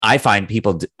I find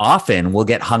people often will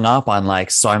get hung up on like,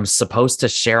 so I'm supposed to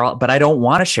share all, but I don't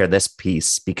want to share this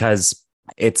piece because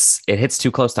it hits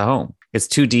too close to home. It's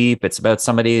too deep. It's about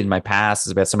somebody in my past.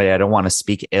 It's about somebody I don't want to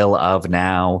speak ill of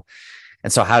now.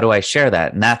 And so how do I share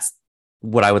that? And that's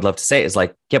what I would love to say is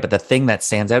like, yeah, but the thing that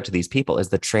stands out to these people is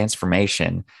the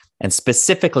transformation and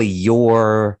specifically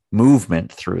your movement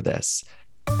through this.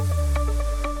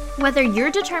 Whether you're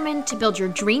determined to build your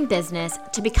dream business,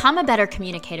 to become a better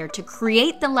communicator, to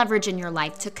create the leverage in your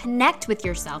life, to connect with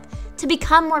yourself, to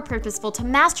become more purposeful, to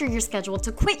master your schedule,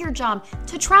 to quit your job,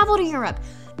 to travel to Europe,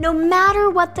 no matter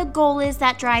what the goal is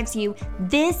that drives you,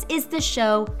 this is the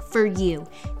show for you.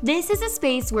 This is a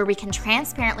space where we can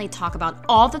transparently talk about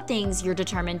all the things you're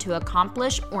determined to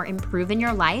accomplish or improve in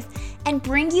your life and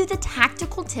bring you the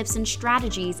tactical tips and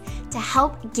strategies to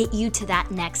help get you to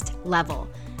that next level.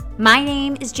 My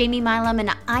name is Jamie Milam,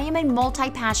 and I am a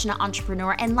multi-passionate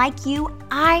entrepreneur, and like you,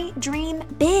 I dream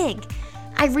big.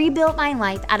 I rebuilt my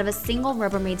life out of a single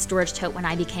Rubbermaid storage tote when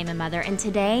I became a mother, and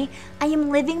today I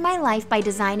am living my life by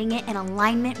designing it in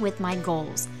alignment with my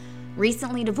goals.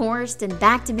 Recently divorced and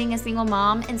back to being a single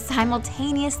mom and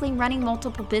simultaneously running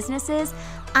multiple businesses,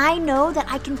 I know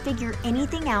that I can figure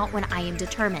anything out when I am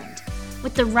determined.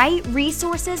 With the right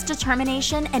resources,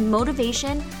 determination, and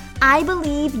motivation, I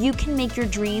believe you can make your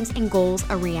dreams and goals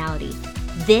a reality.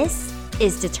 This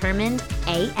is Determined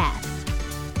AF.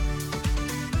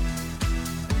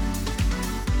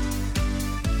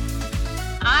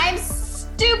 I'm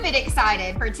stupid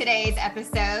excited for today's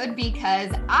episode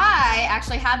because I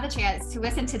actually had the chance to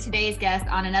listen to today's guest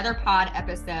on another pod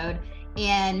episode.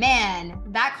 And man,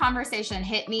 that conversation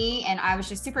hit me, and I was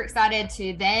just super excited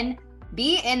to then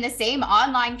be in the same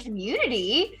online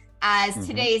community as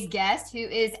today's guest, who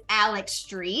is Alex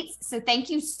Streets. So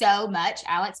thank you so much,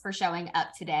 Alex, for showing up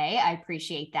today. I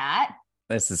appreciate that.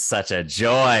 This is such a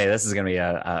joy. This is going to be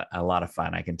a lot of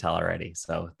fun. I can tell already.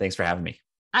 So thanks for having me.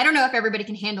 I don't know if everybody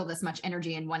can handle this much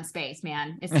energy in one space,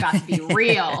 man. It's got to be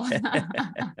real.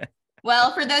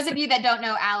 Well, for those of you that don't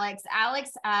know Alex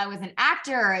was an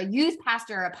actor, a youth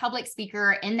pastor, a public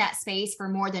speaker in that space for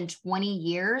more than 20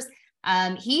 years.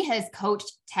 He has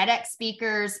coached TEDx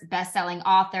speakers, best-selling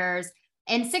authors,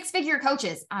 and six-figure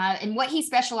coaches. And what he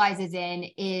specializes in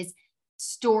is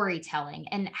storytelling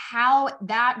and how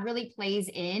that really plays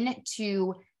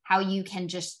into how you can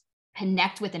just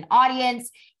connect with an audience,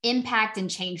 impact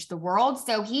and change the world.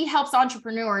 So he helps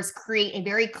entrepreneurs create a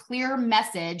very clear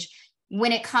message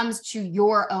when it comes to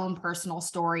your own personal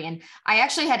story. And I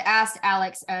actually had asked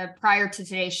Alex prior to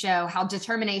today's show how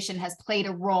determination has played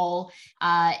a role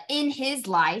in his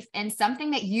life. And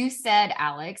something that you said,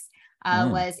 Alex,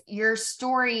 was your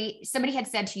story. Somebody had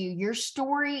said to you, your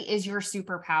story is your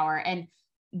superpower. And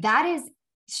that is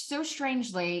so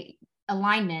strangely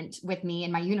alignment with me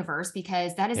in my universe,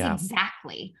 because that is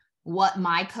exactly what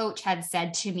my coach had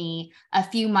said to me a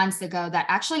few months ago that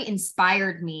actually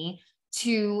inspired me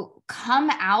to come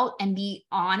out and be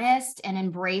honest and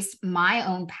embrace my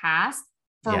own past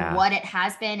for what it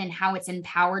has been and how it's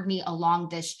empowered me along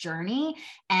this journey.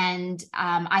 And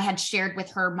I had shared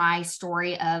with her my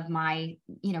story of my,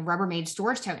 Rubbermaid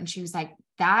storage tote. And she was like,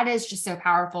 that is just so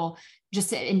powerful. Just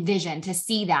to envision, to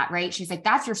see that, right? She's like,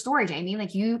 that's your story, Jamie.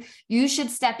 Like you should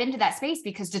step into that space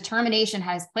because determination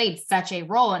has played such a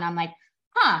role. And I'm like,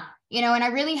 and I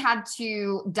really had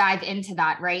to dive into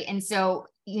that, right? And so,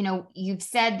 you've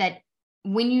said that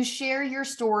when you share your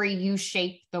story, you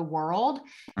shape the world.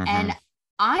 And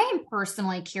I am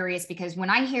personally curious because when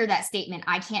I hear that statement,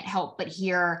 I can't help but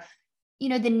hear,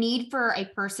 the need for a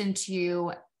person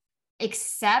to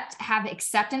have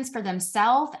acceptance for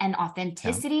themselves and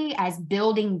authenticity as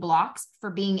building blocks for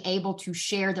being able to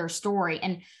share their story.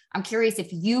 And I'm curious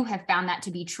if you have found that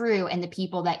to be true in the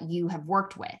people that you have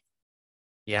worked with.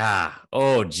 Yeah.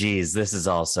 Oh, geez. This is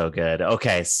all so good.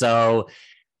 Okay. So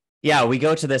we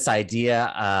go to this idea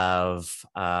of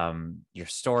your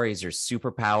stories, your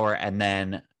superpower, and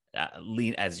then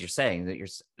as you're saying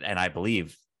that and I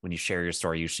believe when you share your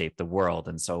story, you shape the world.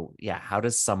 And so, how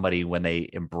does somebody, when they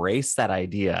embrace that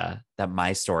idea that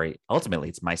my story, ultimately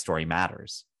it's my story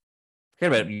matters.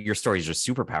 Forget about your story is your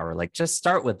superpower. Like just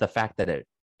start with the fact that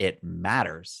it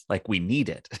matters. Like we need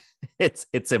it.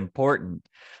 It's important.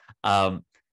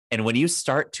 And when you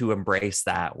start to embrace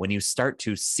that, when you start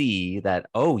to see that,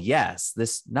 oh yes,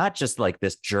 this not just like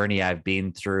this journey I've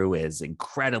been through is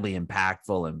incredibly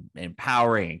impactful and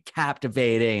empowering and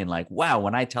captivating. And like, wow,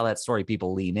 when I tell that story,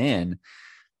 people lean in,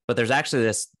 but there's actually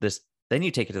this, then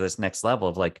you take it to this next level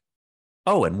of like,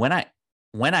 oh, and when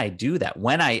I do that,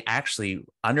 when I actually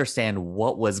understand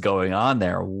what was going on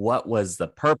there, what was the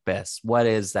purpose, what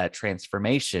is that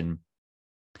transformation,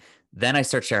 Then I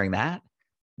start sharing that.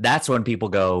 That's when people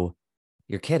go,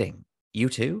 you're kidding. You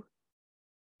too?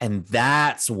 And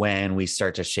that's when we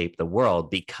start to shape the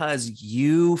world, because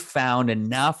you found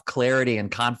enough clarity and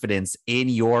confidence in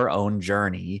your own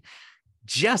journey,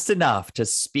 just enough to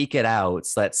speak it out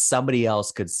so that somebody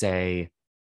else could say,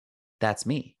 that's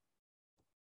me.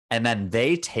 And then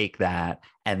they take that,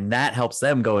 and that helps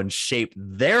them go and shape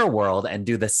their world and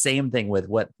do the same thing with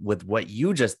what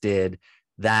you just did.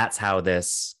 That's how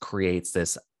this creates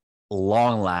this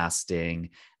long-lasting,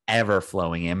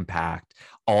 ever-flowing impact,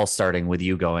 all starting with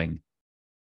you going,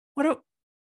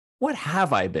 what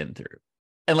have I been through?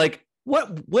 And like,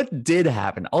 what did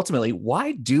happen? Ultimately,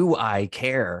 why do I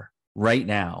care right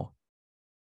now?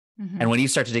 Mm-hmm. And when you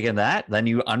start to dig into that, then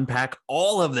you unpack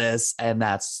all of this, and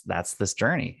that's this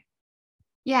journey.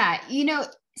 Yeah.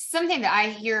 Something that I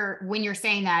hear when you're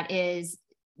saying that is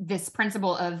this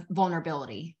principle of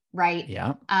vulnerability, right?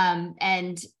 Yeah.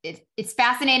 And it's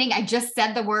fascinating. I just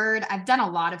said the word. I've done a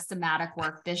lot of somatic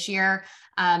work this year.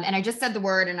 And I just said the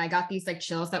word, and I got these like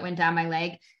chills that went down my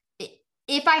leg.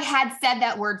 If I had said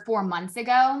that word 4 months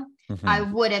ago, mm-hmm. I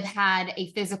would have had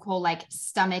a physical like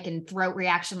stomach and throat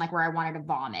reaction, like where I wanted to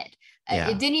vomit. Yeah.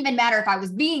 It didn't even matter if I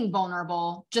was being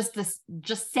vulnerable. Just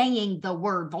saying the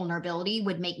word vulnerability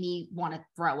would make me want to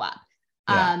throw up.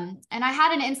 Yeah. And I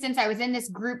had an instance, I was in this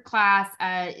group class.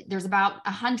 There's about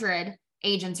 100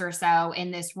 agents or so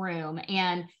in this room.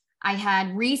 And I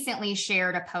had recently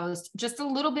shared a post just a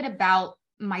little bit about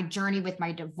my journey with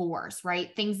my divorce,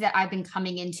 right? Things that I've been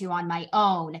coming into on my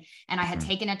own. And I had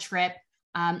taken a trip,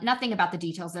 nothing about the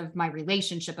details of my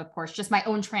relationship, of course, just my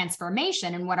own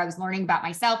transformation and what I was learning about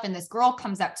myself. And this girl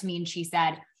comes up to me and she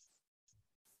said,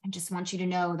 I just want you to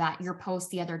know that your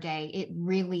post the other day, it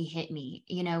really hit me.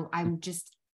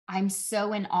 I'm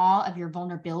so in awe of your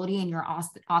vulnerability and your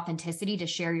authenticity to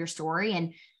share your story.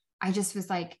 And I just was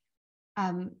like,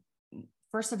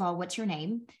 first of all, what's your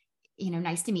name?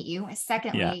 Nice to meet you.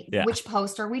 Secondly, which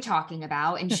post are we talking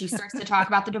about? And she starts to talk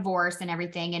about the divorce and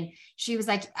everything. And she was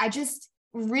like, I just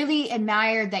really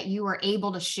admired that you were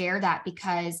able to share that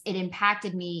because it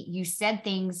impacted me. You said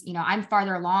things, I'm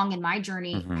farther along in my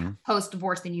journey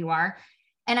post-divorce than you are.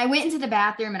 And I went into the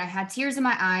bathroom and I had tears in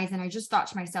my eyes. And I just thought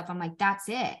to myself, I'm like, that's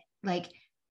it. Like,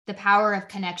 the power of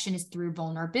connection is through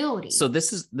vulnerability. So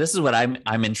this is what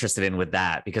I'm interested in with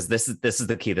that, because this is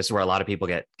the key. This is where a lot of people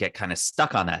get kind of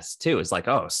stuck on this too. It's like,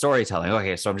 oh, storytelling.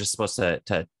 Okay, so I'm just supposed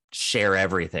to share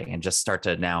everything and just start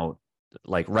to now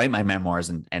like write my memoirs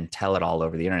and tell it all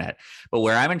over the internet. But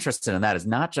where I'm interested in that is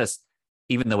not just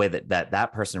even the way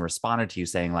that person responded to you,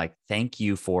 saying like, thank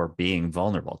you for being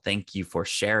vulnerable. Thank you for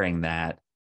sharing that,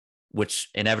 which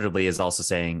inevitably is also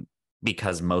saying,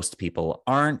 because most people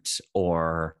aren't,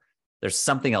 or there's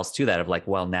something else to that of like,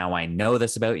 well, now I know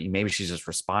this about you. Maybe she's just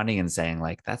responding and saying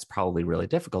like, that's probably really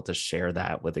difficult to share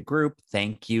that with a group.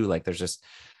 Thank you. Like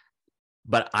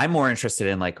but I'm more interested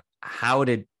in like,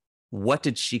 what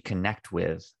did she connect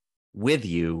with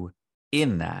you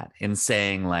in that, in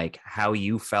saying like, how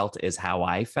you felt is how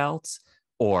I felt,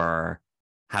 or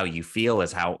how you feel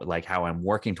is how I'm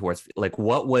working towards, like,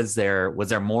 what was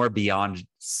there more beyond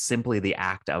simply the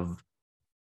act of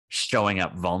showing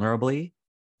up vulnerably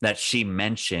that she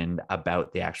mentioned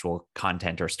about the actual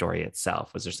content or story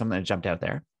itself? Was there something that jumped out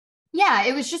there? Yeah,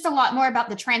 it was just a lot more about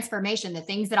the transformation, the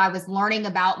things that I was learning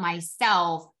about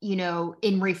myself,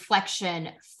 in reflection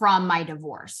from my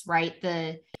divorce, right?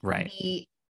 The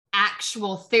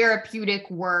actual therapeutic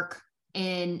work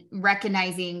in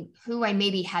recognizing who I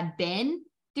maybe had been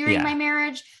during my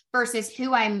marriage versus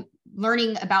who I'm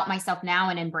learning about myself now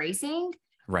and embracing.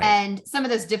 Right. And some of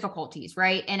those difficulties.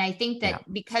 Right. And I think that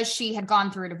because she had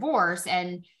gone through a divorce,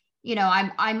 and,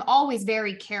 I'm always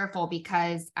very careful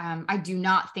because I do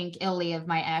not think illy of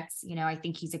my ex. I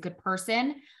think he's a good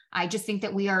person. I just think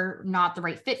that we are not the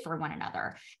right fit for one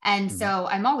another. And so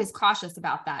I'm always cautious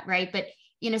about that. Right. But,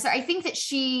 so I think that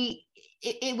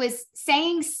it was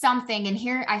saying something, and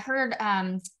here I heard,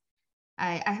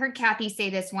 I heard Kathy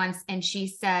say this once, and she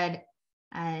said,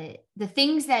 the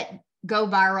things that go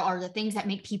viral are the things that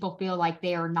make people feel like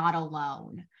they are not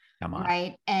alone. Come on.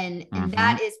 Right. And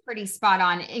that is pretty spot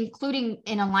on, including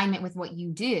in alignment with what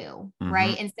you do.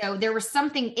 Right. And so there was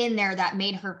something in there that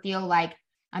made her feel like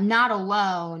I'm not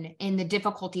alone in the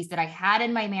difficulties that I had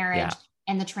in my marriage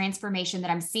and the transformation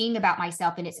that I'm seeing about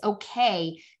myself. And it's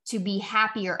okay to be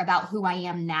happier about who I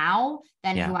am now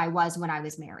than who I was when I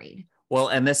was married. Well,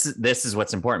 and this is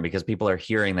what's important, because people are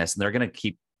hearing this and they're going to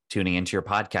keep tuning into your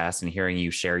podcast and hearing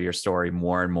you share your story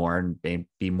more and more and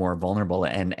be more vulnerable.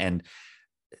 And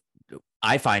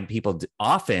I find people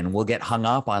often will get hung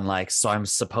up on like, so I'm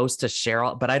supposed to share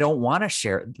all, but I don't want to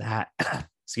share that.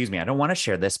 I don't want to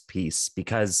share this piece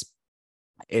because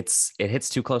it hits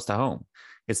too close to home.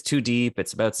 It's too deep.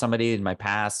 It's about somebody in my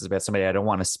past. It's about somebody I don't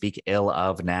want to speak ill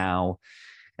of now.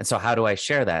 And so how do I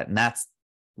share that? And that's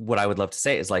what I would love to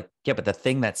say is like, yeah, but the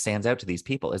thing that stands out to these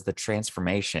people is the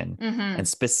transformation and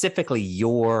specifically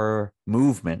your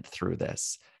movement through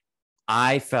this.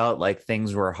 I felt like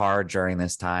things were hard during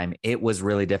this time. It was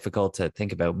really difficult to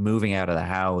think about moving out of the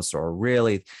house, or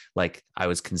really like I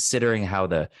was considering how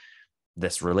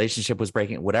this relationship was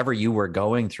breaking, whatever you were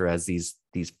going through as these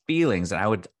feelings.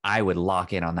 And I would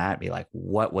lock in on that and be like,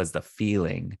 what was the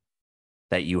feeling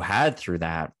that you had through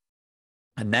that?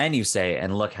 And then you say,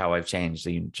 and look how I've changed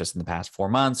just in the past 4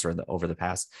 months or over the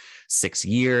past 6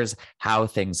 years, how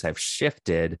things have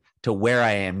shifted to where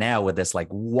I am now with this like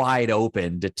wide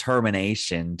open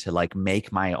determination to like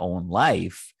make my own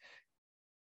life.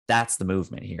 That's the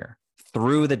movement here.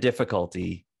 Through the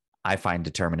difficulty, I find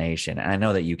determination. And I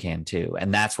know that you can too.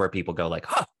 And that's where people go like,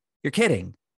 huh, you're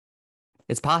kidding.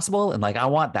 It's possible. And like, I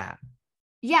want that.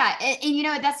 Yeah. And you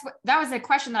know, that was a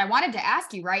question that I wanted to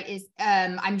ask you, right? Is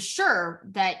I'm sure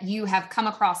that you have come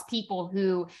across people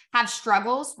who have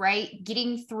struggles, right?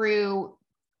 Getting through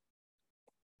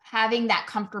having that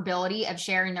comfortability of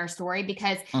sharing their story,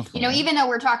 because, you know, even though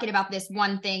we're talking about this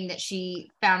one thing that she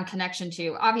found connection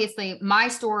to, obviously my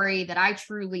story that I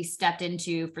truly stepped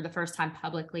into for the first time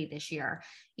publicly this year,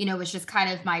 you know, was just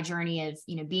kind of my journey of,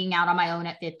 you know, being out on my own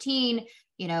at 15,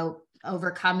 you know,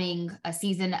 overcoming a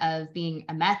season of being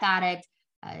a meth addict,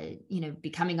 you know,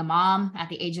 becoming a mom at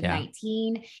the age of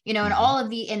 19, you know, and all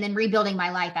of and then rebuilding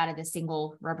my life out of this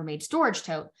single Rubbermaid storage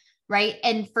tote. Right.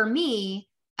 And for me,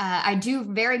 I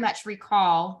do very much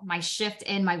recall my shift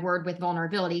in my word with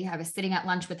vulnerability. I was sitting at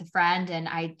lunch with a friend and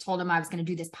I told him I was going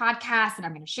to do this podcast and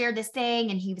I'm going to share this thing.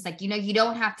 And he was like, you know, you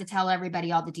don't have to tell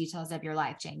everybody all the details of your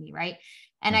life, Jamie. Right.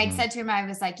 And I'd said to him, I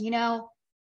was like, you know,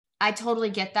 I totally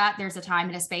get that. There's a time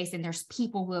and a space, and there's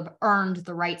people who have earned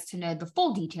the rights to know the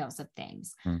full details of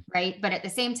things. Right. But at the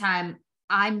same time,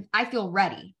 I feel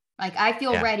ready. Like I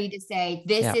feel ready to say,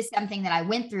 this is something that I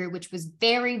went through, which was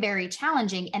very, very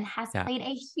challenging and has played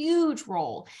a huge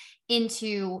role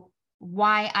into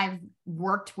why I've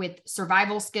worked with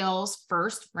survival skills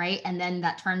first. Right. And then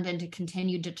that turned into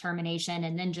continued determination,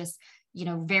 and then just, you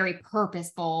know, very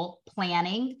purposeful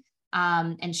planning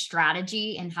and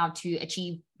strategy and how to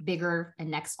achieve bigger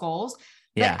and next goals.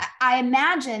 But I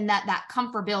imagine that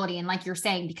comfortability, and like you're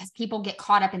saying, because people get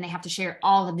caught up and they have to share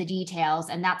all of the details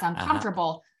and that's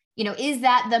uncomfortable. You know, is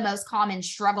that the most common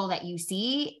struggle that you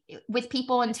see with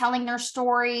people in telling their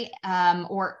story?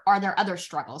 Or are there other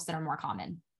struggles that are more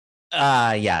common?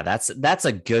 Yeah, that's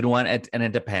a good one. And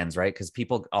it depends, right? Because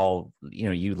people all, you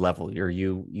know,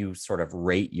 you sort of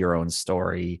rate your own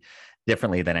story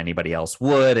differently than anybody else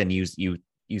would. And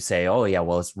you say, oh yeah,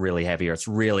 well, it's really heavy or it's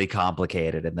really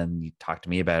complicated. And then you talk to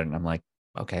me about it and I'm like,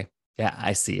 okay, yeah,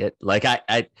 I see it. Like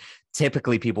I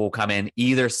typically people will come in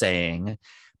either saying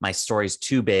my story's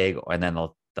too big, and then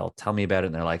they'll tell me about it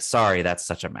and they're like, sorry, that's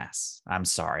such a mess. I'm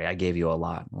sorry. I gave you a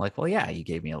lot. I'm like, well, yeah, you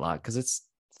gave me a lot because it's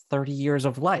 30 years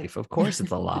of life. Of course it's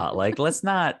a lot. Like, let's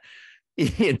not,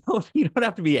 you know, you don't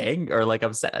have to be angry or like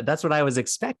upset. That's what I was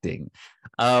expecting.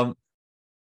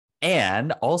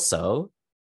 And also,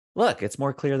 look, it's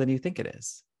more clear than you think it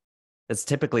is. It's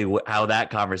typically how that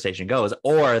conversation goes.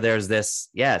 Or there's this,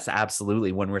 yes,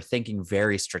 absolutely. When we're thinking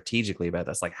very strategically about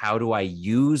this, like, how do I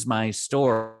use my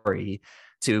story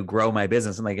to grow my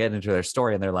business? And they get into their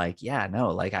story and they're like, yeah,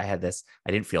 no, like I had this,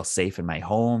 I didn't feel safe in my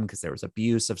home because there was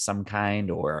abuse of some kind,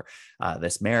 or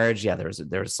this marriage. Yeah,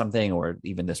 there was something, or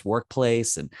even this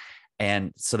workplace.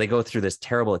 And so they go through this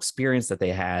terrible experience that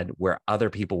they had where other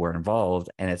people were involved.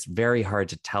 And it's very hard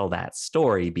to tell that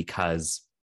story because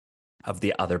of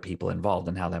the other people involved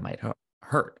and how that might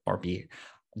hurt or be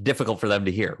difficult for them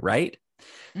to hear. Right.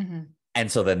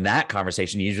 And so then that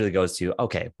conversation usually goes to,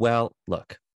 okay, well,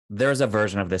 look, there's a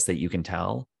version of this that you can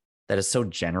tell that is so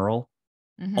general,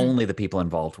 only the people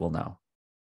involved will know.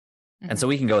 And so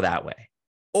we can go that way.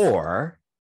 Or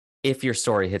if your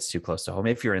story hits too close to home,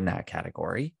 if you're in that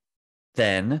category,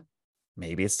 then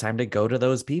maybe it's time to go to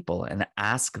those people and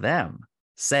ask them.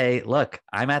 Say, look,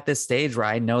 I'm at this stage where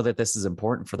I know that this is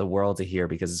important for the world to hear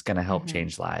because it's going to help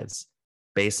change lives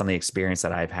based on the experience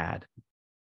that I've had.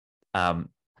 I'm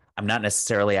not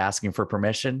necessarily asking for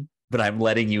permission, but I'm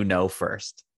letting you know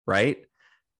first, right?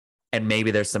 And maybe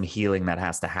there's some healing that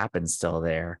has to happen still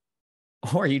there.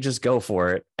 Or you just go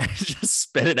for it and just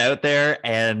spit it out there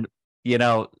and, you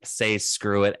know, say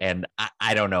screw it. And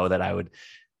I don't know that I would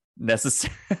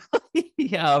necessarily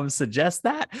suggest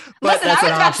that, but Listen, that's I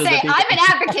an was about to option say, that people- I'm an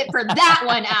advocate for that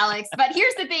one, Alex. But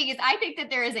here's the thing is I think that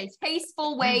there is a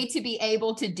tasteful way to be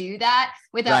able to do that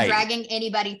without Right. dragging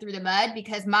anybody through the mud.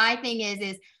 Because my thing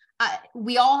is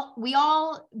we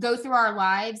all go through our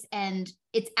lives and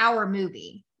it's our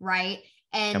movie, right?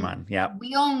 And Come on. Yeah.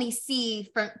 we only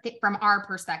see from our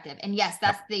perspective. And yes,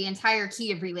 that's the entire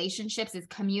key of relationships is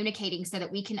communicating so that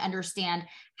we can understand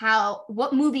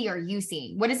what movie are you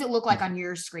seeing? What does it look like on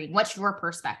your screen? What's your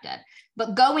perspective?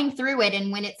 But going through it,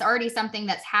 and when it's already something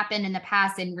that's happened in the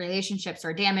past and relationships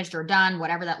are damaged or done,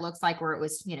 whatever that looks like, where it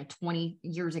was, 20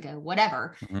 years ago,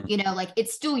 whatever, like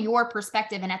it's still your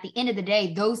perspective. And at the end of the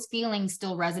day, those feelings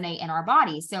still resonate in our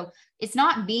bodies. So it's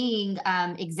not being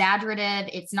exaggerative.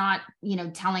 It's not,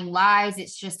 telling lies.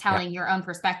 It's just telling your own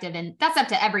perspective. And that's up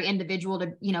to every individual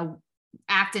to,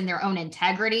 act in their own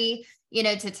integrity,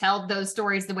 to tell those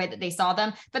stories the way that they saw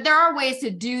them. But there are ways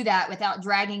to do that without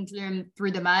dragging them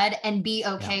through the mud and be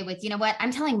okay with,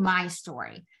 I'm telling my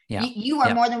story. Yeah. You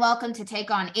are more than welcome to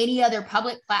take on any other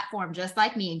public platform just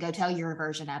like me and go tell your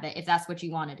version of it if that's what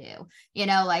you want to do.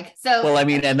 So. Well, I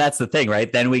mean, and that's the thing, right?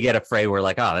 Then we get afraid. We're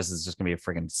like, oh, this is just gonna be a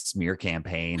freaking smear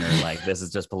campaign, or like this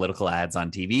is just political ads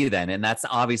on TV then. And that's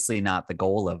obviously not the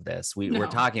goal of this. We're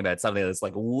talking about something that's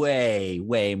like way,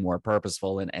 way more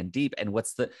purposeful and deep. And what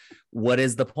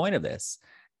is the point of this?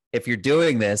 If you're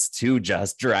doing this to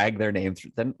just drag their name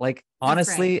through, then like,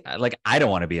 honestly, like I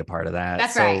don't want to be a part of that.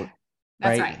 That's right.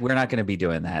 That's right. We're not going to be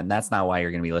doing that. And that's not why you're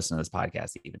going to be listening to this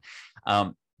podcast even.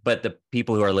 But the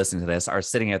people who are listening to this are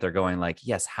sitting out there going like,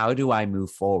 yes, how do I move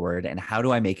forward? And how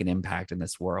do I make an impact in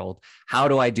this world? How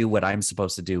do I do what I'm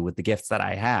supposed to do with the gifts that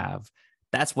I have?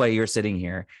 That's why you're sitting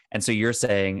here. And so you're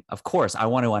saying, of course, I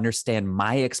want to understand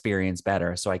my experience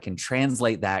better so I can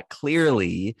translate that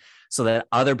clearly so that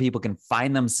other people can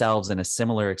find themselves in a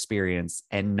similar experience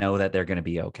and know that they're going to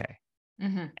be okay.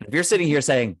 And if you're sitting here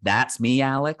saying, that's me,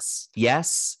 Alex,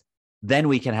 yes, then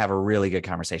we can have a really good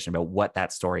conversation about what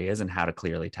that story is and how to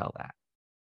clearly tell that.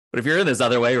 But if you're in this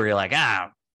other way where you're like,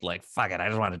 fuck it, I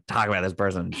just want to talk about this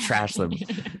person and trash them.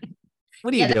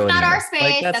 What are you doing? That's not here? our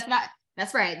space. Like,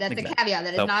 that's right. That's the caveat.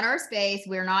 That is not our space.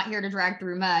 We're not here to drag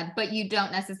through mud, but you don't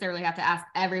necessarily have to ask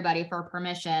everybody for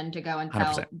permission to go and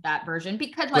tell 100%. that version,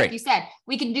 because like you said,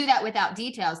 we can do that without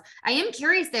details. I am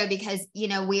curious though, because,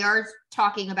 we are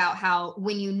talking about how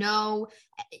when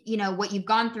what you've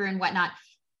gone through and whatnot,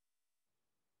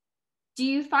 do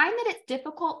you find that it's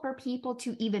difficult for people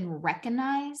to even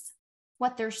recognize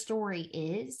what their story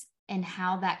is and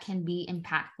how that can be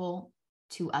impactful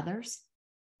to others?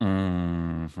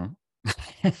 Mm-hmm.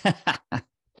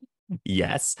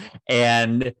 Yes.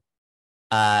 And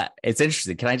it's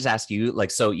interesting. Can I just ask you,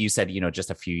 like, so you said, just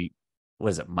a few,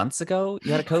 was it months ago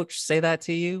you had a coach say that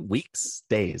to you? Weeks,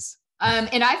 days?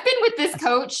 And I've been with this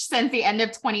coach since the end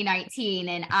of 2019.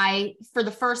 And for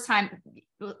the first time,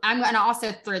 I'm going to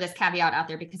also throw this caveat out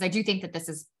there because I do think that this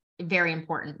is very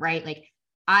important, right? Like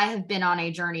I have been on a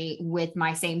journey with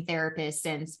my same therapist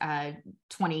since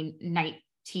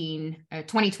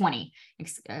 2020.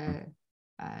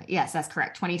 Yes, that's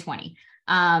correct. 2020.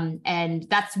 And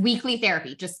that's weekly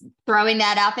therapy, just throwing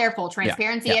that out there, full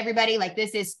transparency, everybody, like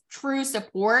this is true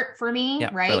support for me.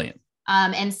 Right. Brilliant.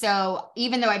 And so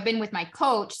even though I've been with my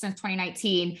coach since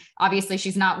 2019, obviously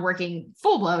she's not working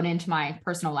full blown into my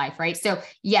personal life. Right. So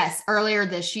yes, earlier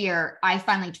this year, I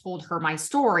finally told her my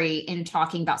story in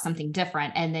talking about something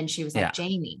different. And then she was like,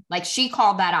 Jamie, like she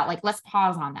called that out. Like, let's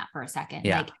pause on that for a second.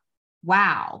 Like,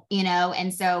 wow.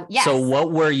 And so, yes. So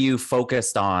what were you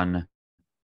focused on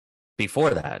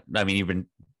before that? I mean, you've been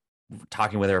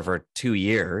talking with her for 2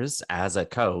 years as a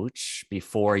coach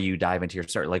before you dive into your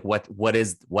story. Like what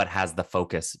has the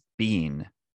focus been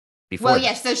before? Well,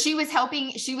 yes. So she was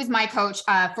my coach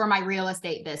for my real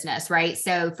estate business. Right.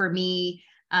 So for me,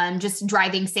 just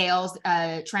driving sales,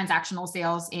 transactional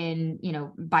sales in,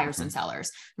 buyers and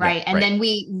sellers. Right. And then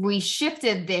we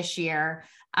shifted this year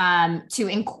to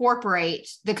incorporate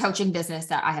the coaching business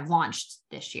that I have launched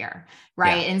this year.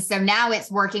 Right. And so now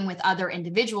it's working with other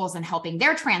individuals and helping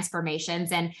their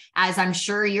transformations. And as I'm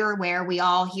sure you're aware, we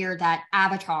all hear that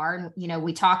avatar, and,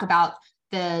 we talk about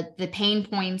the pain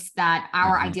points that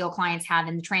our ideal clients have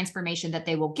and the transformation that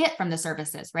they will get from the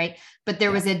services. Right. But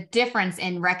there was a difference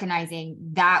in recognizing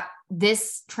that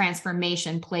this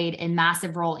transformation played a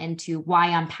massive role into why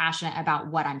I'm passionate about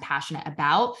what I'm passionate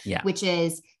about, which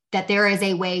is that there is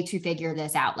a way to figure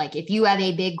this out. Like if you have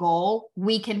a big goal,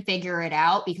 we can figure it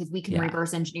out because we can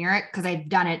reverse engineer it because I've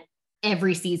done it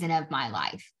every season of my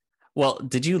life. Well,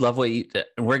 did you love we're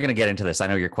going to get into this. I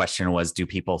know your question was, do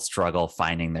people struggle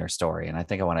finding their story? And I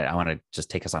think I want to just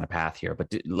take us on a path here,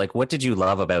 but what did you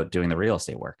love about doing the real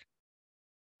estate work?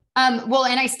 Well,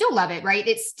 and I still love it, right?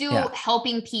 It's still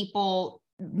helping people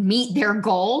meet their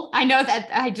goal. I know that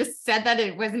I just said that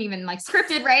it wasn't even like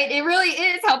scripted, right? It really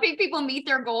is helping people meet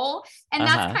their goal. And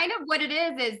that's kind of what it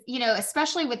is,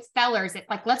 especially with sellers, it's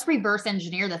like, let's reverse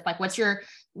engineer this. Like,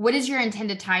 what is your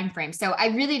intended time frame? So I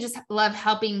really just love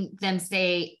helping them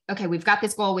say, okay, we've got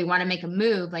this goal. We want to make a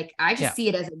move. Like, I just see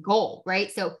it as a goal,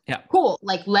 right? So cool.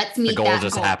 Like, let's meet that goal. The goal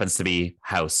just happens to be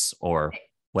house or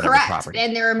whatever property.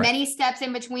 And there are many steps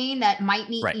in between that might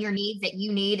meet your needs that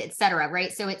you need, et cetera.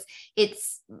 Right. So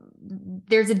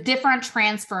there's a different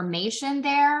transformation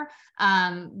there.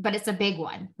 But it's a big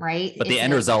one, right? But the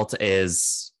end result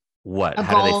is what?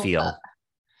 How do they feel?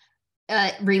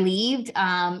 Relieved,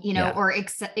 or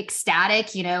ecstatic,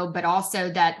 but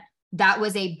also that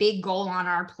was a big goal on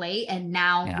our plate. And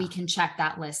now we can check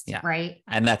that list. Right.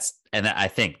 And I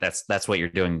think that's what you're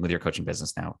doing with your coaching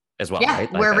business now as well. Yeah.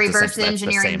 Right? We're reverse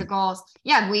engineering the goals.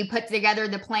 Yeah. We put together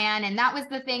the plan. And that was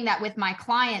the thing that with my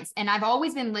clients, and I've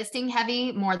always been listing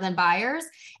heavy more than buyers,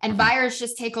 and buyers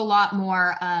just take a lot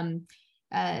more,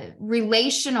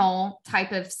 relational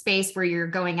type of space where you're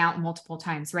going out multiple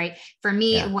times, right? For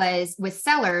me, it was with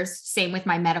sellers, same with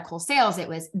my medical sales. It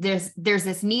was there's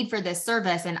this need for this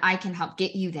service and I can help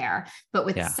get you there. But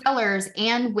with sellers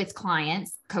and with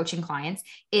clients, coaching clients,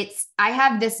 I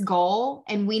have this goal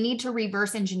and we need to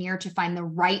reverse engineer to find the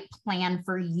right plan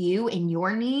for you and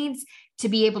your needs to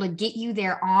be able to get you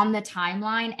there on the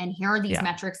timeline. And here are these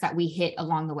metrics that we hit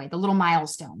along the way, the little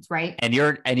milestones, right? And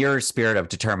your spirit of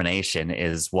determination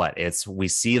is what? We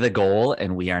see the goal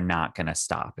and we are not going to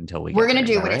stop until we're going to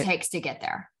do what it takes to get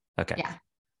there. Okay. Yeah.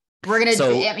 We're going to,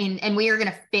 and we are going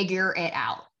to figure it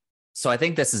out. So I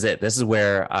think this is it. This is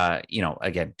where,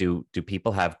 again, do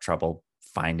people have trouble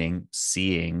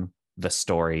seeing the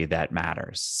story that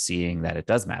matters, seeing that it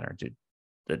does matter,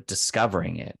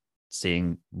 discovering it,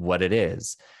 seeing what it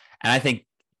is? And I think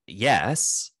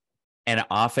yes. And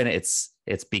often it's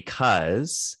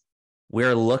because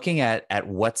we're looking at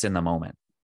what's in the moment,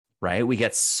 right? We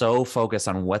get so focused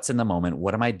on what's in the moment.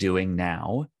 What am I doing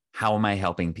now? How am I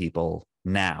helping people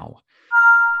now?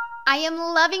 I am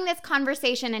loving this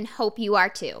conversation and hope you are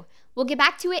too. We'll get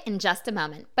back to it in just a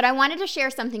moment, but I wanted to share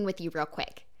something with you real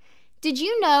quick. Did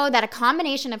you know that a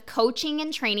combination of coaching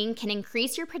and training can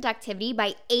increase your productivity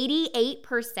by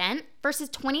 88% versus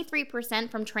 23%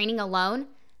 from training alone?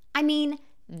 I mean,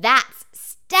 that's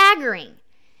staggering.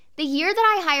 The year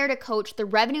that I hired a coach, the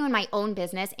revenue in my own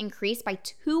business increased by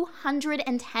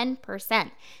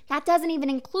 210%. That doesn't even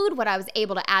include what I was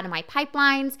able to add to my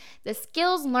pipelines, the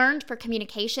skills learned for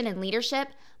communication and leadership,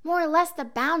 more or less the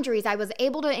boundaries I was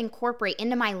able to incorporate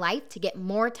into my life to get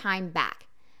more time back.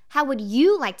 How would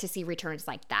you like to see returns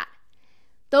like that?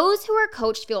 Those who are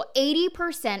coached feel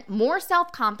 80% more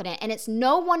self-confident, and it's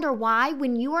no wonder why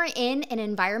when you are in an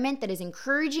environment that is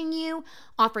encouraging you,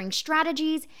 offering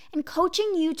strategies, and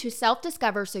coaching you to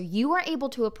self-discover so you are able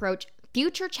to approach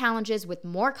future challenges with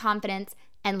more confidence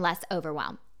and less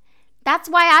overwhelm. That's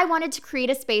why I wanted to create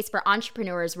a space for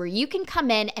entrepreneurs where you can come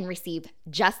in and receive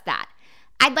just that.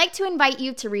 I'd like to invite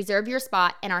you to reserve your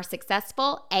spot in our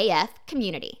Successful AF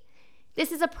community.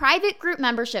 This is a private group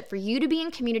membership for you to be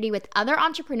in community with other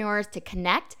entrepreneurs to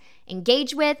connect,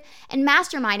 engage with, and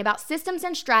mastermind about systems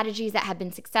and strategies that have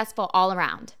been successful all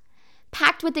around.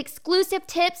 Packed with exclusive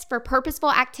tips for purposeful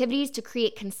activities to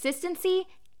create consistency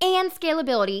and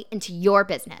scalability into your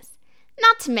business.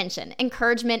 Not to mention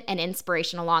encouragement and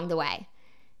inspiration along the way.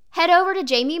 Head over to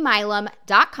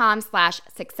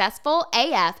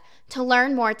jamiemilam.com/successfulaf to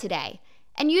learn more today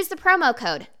and use the promo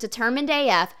code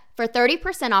DeterminedAF for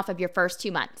 30% off of your first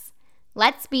 2 months.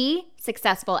 Let's be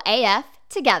successful AF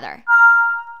together.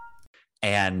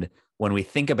 And when we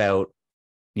think about,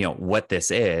 what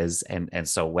this is, and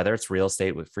so whether it's real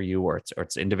estate for you or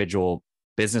it's individual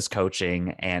business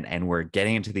coaching, and we're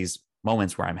getting into these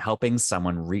moments where I'm helping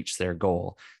someone reach their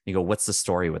goal, you go, what's the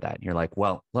story with that? And you're like,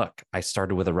 well, look, I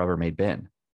started with a Rubbermaid bin.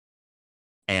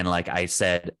 And like I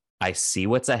said, I see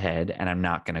what's ahead and I'm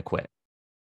not going to quit.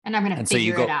 And I'm going to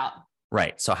figure it out.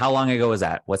 Right. So how long ago was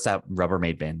that? What's that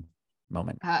Rubbermaid bin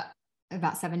moment?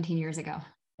 About 17 years ago.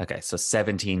 Okay. So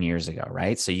 17 years ago,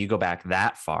 right? So you go back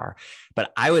that far,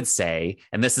 but I would say,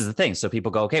 and this is the thing. So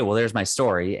people go, okay, well, there's my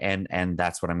story and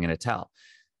that's what I'm going to tell.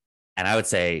 And I would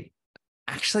say,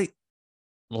 actually,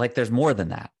 like there's more than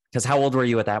that. Because how old were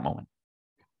you at that moment?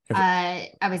 I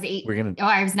was 8.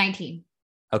 I was 19.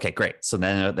 Okay, great. So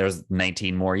then there's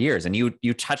 19 more years, and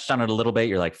you touched on it a little bit.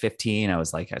 You're like 15. I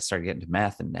was like, I started getting to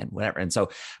meth and whatever. And so,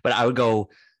 but I would go,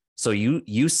 so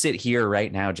you sit here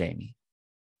right now, Jamie.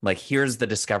 Like, here's the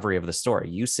discovery of the story.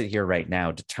 You sit here right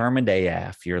now, determined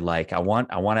AF. You're like, I want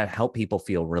to help people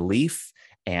feel relief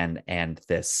and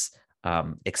this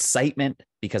excitement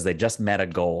because they just met a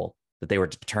goal that they were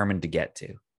determined to get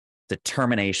to.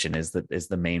 Determination is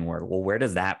the main word. Well, where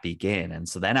does that begin? And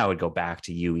so then I would go back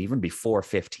to you even before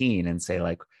 15 and say,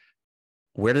 like,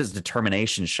 where does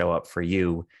determination show up for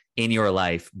you in your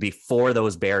life before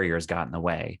those barriers got in the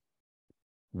way?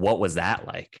 What was that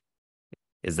like?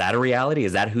 Is that a reality?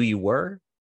 Is that who you were?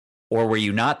 Or were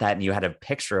you not that and you had a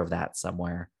picture of that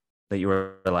somewhere that you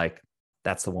were like,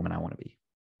 that's the woman I want to be?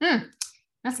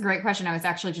 That's a great question. I was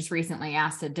actually just recently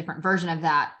asked a different version of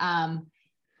that.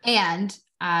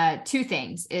 Two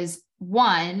things is,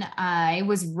 one, I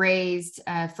was raised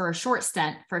for a short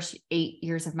stint, first 8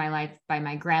 years of my life, by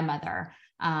my grandmother.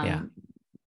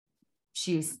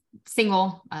 She's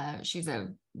single. She's a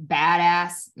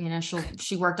badass. You know,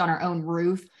 she worked on her own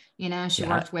roof. You know, she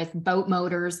worked with boat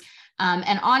motors.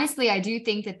 And honestly, I do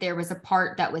think that there was a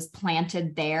part that was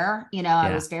planted there. You know,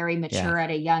 I was very mature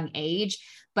at a young age.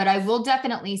 But I will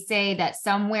definitely say that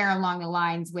somewhere along the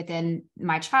lines within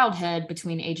my childhood,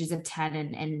 between ages of 10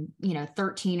 and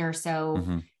 13 or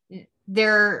so,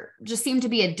 there just seemed to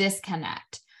be a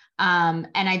disconnect. And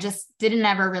I just didn't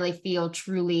ever really feel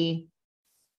truly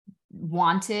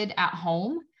wanted at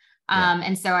home.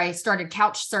 And so I started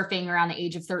couch surfing around the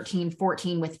age of 13,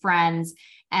 14 with friends.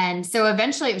 And so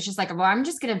eventually it was just like, well, I'm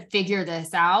just going to figure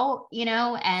this out,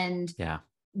 and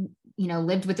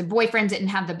lived with a boyfriend, didn't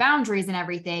have the boundaries and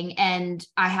everything. And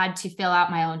I had to fill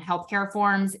out my own healthcare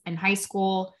forms in high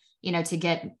school, to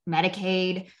get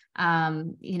Medicaid,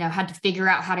 had to figure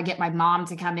out how to get my mom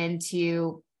to come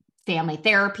into family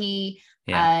therapy.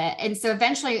 And so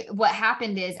eventually what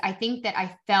happened is, I think that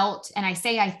I felt, and I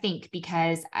say, I think,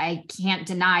 because I can't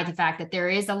deny the fact that there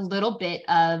is a little bit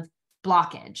of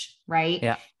blockage, right?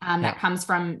 That comes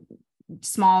from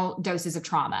small doses of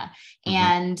trauma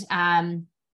and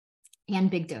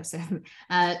big doses.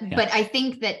 But I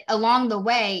think that along the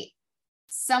way,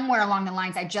 somewhere along the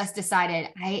lines, I just decided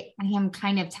I am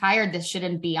kind of tired. This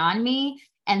shouldn't be on me.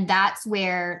 And that's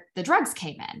where the drugs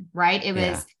came in, right? It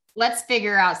was, let's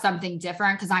figure out something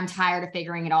different because I'm tired of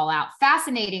figuring it all out.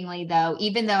 Fascinatingly, though,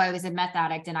 even though I was a meth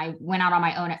addict and I went out on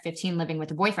my own at 15 living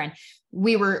with a boyfriend,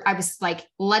 I was like,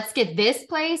 let's get this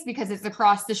place because it's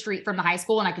across the street from the high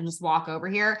school and I can just walk over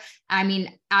here. I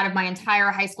mean, out of my entire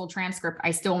high school transcript,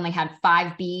 I still only had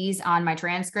 5 Bs on my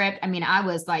transcript. I mean, I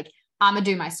was like, I'm gonna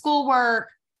do my schoolwork.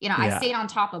 I stayed on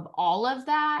top of all of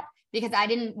that because I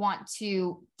didn't want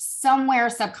to, somewhere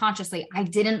subconsciously, I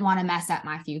didn't want to mess up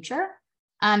my future.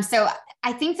 So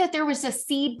I think that there was a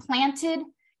seed planted,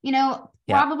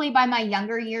 probably by my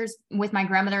younger years with my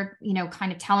grandmother,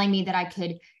 kind of telling me that I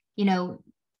could,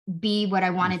 be what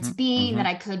I wanted to be, that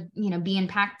I could, be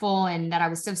impactful and that I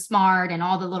was so smart and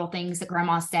all the little things that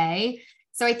grandma say.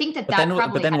 So I think that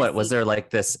but then what was there like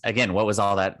this, again, what was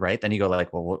all that, right? Then you go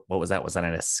like, well, what was that? Was that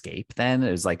an escape then?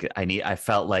 It was like, I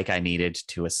felt like I needed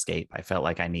to escape. I felt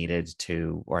like I needed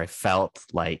to, or I felt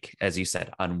like, as you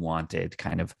said, unwanted,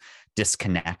 kind of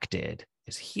disconnected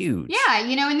is huge. Yeah.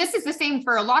 And this is the same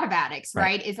for a lot of addicts,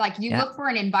 right? It's like you look for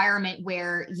an environment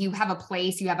where you have a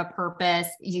place, you have a purpose,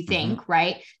 you think,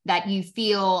 right? That you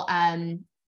feel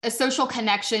a social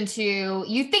connection to,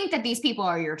 you think that these people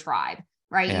are your tribe,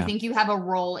 right? You think you have a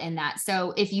role in that.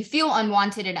 So if you feel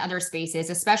unwanted in other spaces,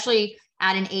 especially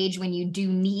at an age when you do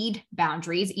need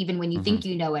boundaries, even when you think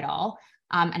you know it all.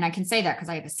 And I can say that because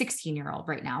I have a 16-year-old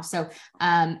right now. So,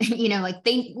 like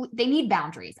they need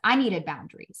boundaries. I needed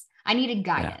boundaries. I needed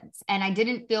guidance and I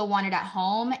didn't feel wanted at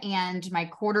home and my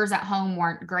quarters at home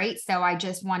weren't great. So I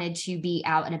just wanted to be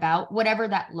out and about, whatever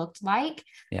that looked like.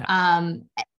 And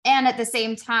at the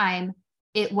same time,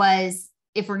 it was,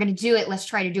 if we're going to do it, let's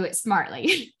try to do it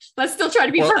smartly. Let's still try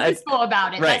to be purposeful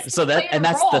about it. Right. So that's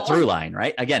the through line,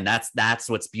 right? Again, that's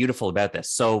what's beautiful about this.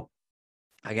 So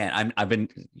again, I've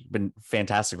been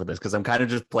fantastic with this because I'm kind of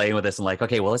just playing with this and like,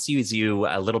 okay, well, let's use you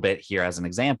a little bit here as an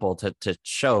example to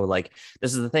show like,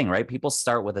 this is the thing, right? People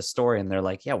start with a story and they're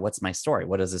like, yeah, what's my story?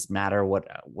 What does this matter?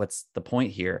 What's the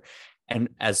point here? And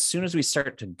as soon as we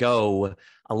start to go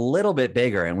a little bit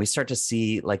bigger and we start to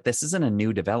see like, this isn't a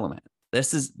new development.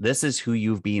 This is who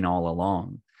you've been all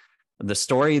along. The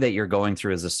story that you're going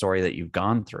through is the story that you've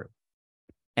gone through.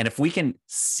 And if we can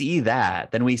see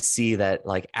that, then we see that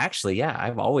like, actually,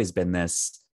 I've always been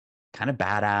this kind of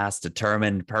badass,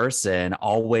 determined person,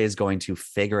 always going to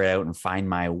figure it out and find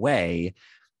my way.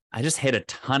 I just hit a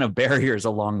ton of barriers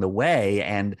along the way.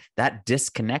 And that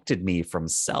disconnected me from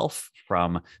self,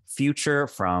 from future,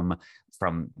 from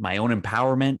my own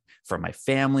empowerment, from my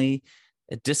family.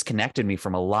 It disconnected me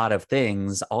from a lot of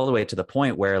things, all the way to the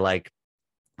point where like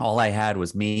all I had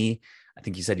was me. I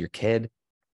think you said your kid,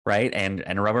 right? And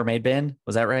a Rubbermaid bin.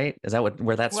 Was that right? Is that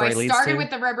where that story leads to? I started with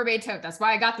the Rubbermaid tote. That's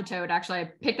why I got the tote. Actually, I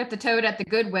picked up the tote at the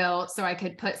Goodwill so I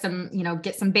could put some,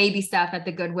 get some baby stuff at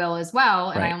the Goodwill as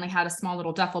well. And I only had a small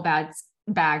little duffel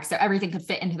bag, so everything could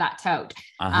fit into that tote.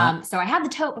 So I had the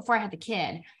tote before I had the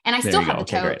kid, and I still have the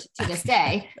tote to this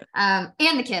day. And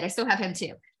the kid, I still have him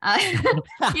too. So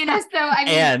I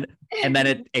mean, and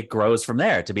then it grows from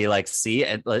there to be like, see,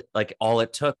 like all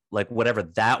it took, like whatever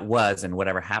that was and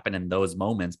whatever happened in those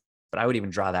moments. But I would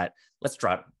even let's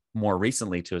draw it more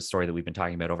recently to a story that we've been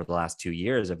talking about over the last 2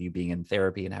 years of you being in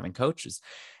therapy and having coaches,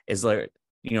 is like,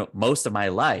 most of my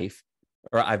life,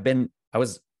 or I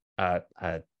was a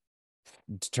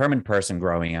determined person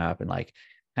growing up and like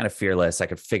kind of fearless. I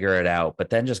could figure it out, but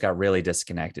then just got really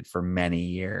disconnected for many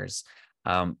years.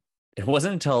 It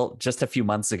wasn't until just a few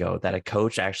months ago that a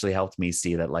coach actually helped me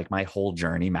see that like my whole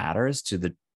journey matters to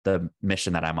the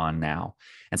mission that I'm on now.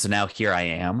 And so now here I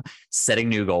am setting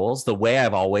new goals the way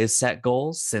I've always set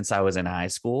goals since I was in high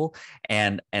school,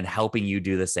 and helping you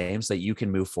do the same so that you can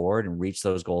move forward and reach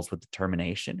those goals with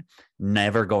determination,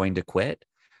 never going to quit,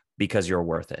 because you're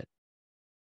worth it.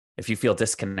 If you feel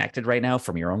disconnected right now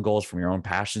from your own goals, from your own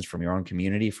passions, from your own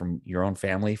community, from your own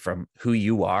family, from who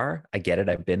you are, I get it.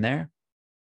 I've been there.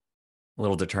 A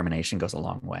little determination goes a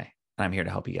long way, and I'm here to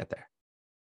help you get there.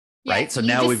 Yeah, right. So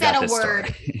now we've got this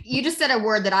story. You just said a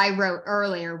word that I wrote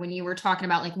earlier when you were talking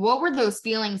about like, what were those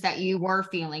feelings that you were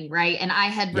feeling? Right. And I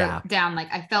had wrote down, like,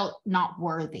 I felt not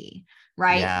worthy.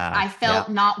 Right. Yeah. I felt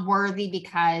not worthy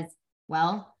because,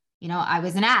 well, I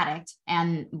was an addict,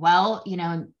 and well,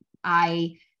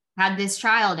 I had this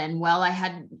child, and well, I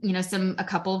had, a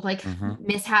couple of like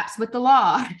mishaps with the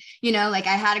law, like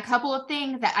I had a couple of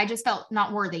things that I just felt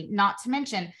not worthy, not to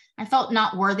mention I felt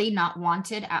not worthy, not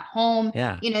wanted at home,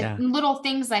 little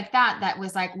things like that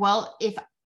was like, well, if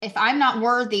I'm not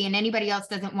worthy and anybody else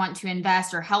doesn't want to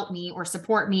invest or help me or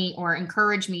support me or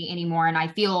encourage me anymore, and I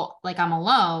feel like I'm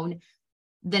alone,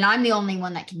 then I'm the only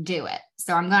one that can do it.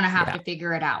 So I'm going to have to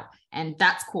figure it out. And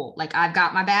that's cool. Like, I've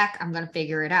got my back. I'm going to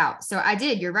figure it out. So I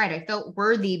did. You're right. I felt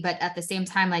worthy, but at the same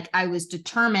time, like, I was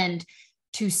determined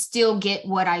to still get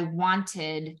what I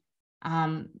wanted.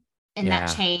 And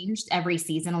that changed every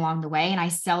season along the way. And I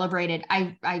celebrated,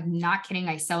 I'm not kidding.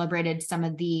 I celebrated some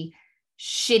of the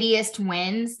shittiest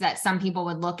wins that some people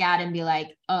would look at and be like,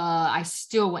 I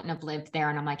still wouldn't have lived there.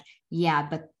 And I'm like, yeah,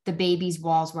 but the baby's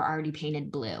walls were already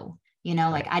painted blue.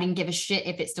 Like, I didn't give a shit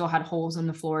if it still had holes in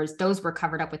the floors. Those were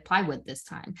covered up with plywood this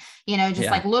time,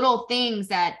 like little things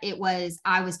that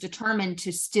I was determined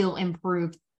to still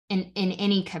improve in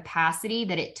any capacity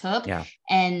that it took. Yeah.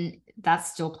 And that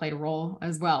still played a role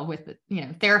as well with,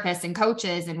 therapists and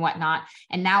coaches and whatnot.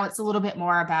 And now it's a little bit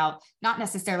more about not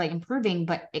necessarily improving,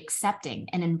 but accepting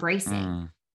and embracing.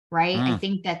 Right. I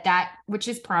think that which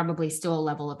is probably still a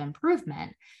level of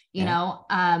improvement,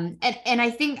 and I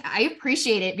think I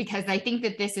appreciate it because I think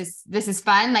that this is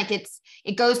fun. Like,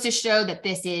 it goes to show that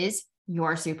this is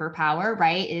your superpower,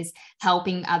 right? Is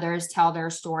helping others tell their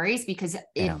stories, because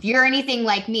if you're anything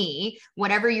like me,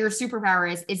 whatever your superpower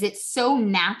is it so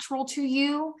natural to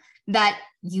you that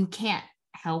you can't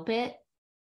help it.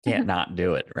 Can't not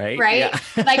do it. Right. Right. Yeah.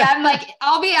 Like, I'm like,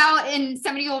 I'll be out and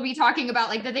somebody will be talking about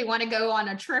like that they want to go on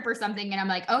a trip or something. And I'm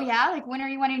like, oh yeah. Like, when are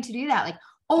you wanting to do that? Like,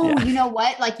 oh, you know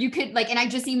what? Like, you could like, and I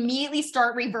just immediately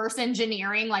start reverse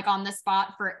engineering, like, on the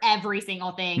spot for every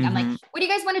single thing. I'm like, what do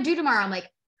you guys want to do tomorrow? I'm like,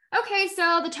 okay,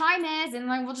 so the time is, and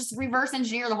like, we'll just reverse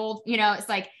engineer the whole, it's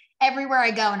like everywhere I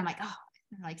go. And I'm like, oh,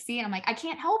 like, see, and I'm like, I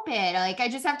can't help it. Like, I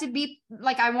just have to be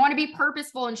like, I want to be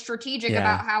purposeful and strategic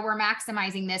about how we're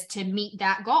maximizing this to meet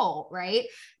that goal. Right.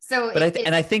 So, but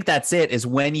I think that's it, is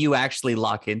when you actually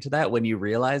lock into that, when you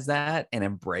realize that and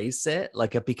embrace it,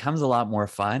 like, it becomes a lot more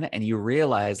fun, and you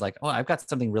realize like, oh, I've got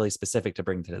something really specific to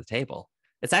bring to the table.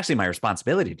 It's actually my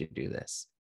responsibility to do this.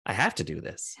 I have to do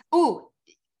this. Ooh,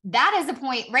 that is a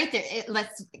point right there.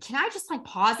 Can I just like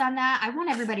pause on that? I want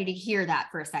everybody to hear that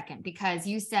for a second, because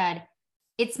you said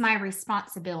it's my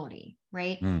responsibility,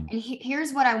 right? And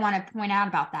here's what I want to point out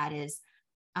about that is,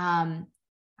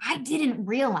 I didn't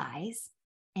realize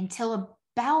until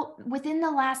about within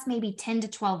the last maybe 10 to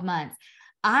 12 months,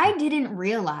 I didn't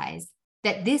realize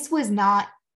that this was not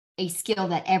a skill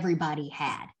that everybody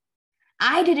had.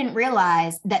 I didn't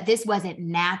realize that this wasn't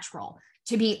natural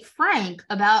to be frank,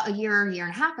 about a year and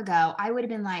a half ago, I would have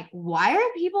been like, why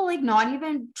are people like not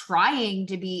even trying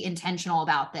to be intentional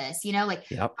about this? You know, like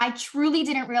Yep. I truly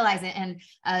didn't realize it. And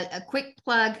a quick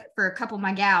plug for a couple of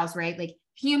my gals, right? Like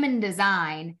human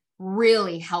design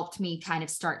really helped me kind of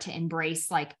start to embrace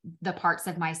like the parts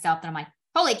of myself that I'm like,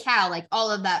 holy cow, like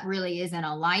all of that really is in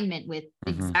alignment with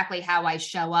exactly how I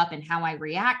show up and how I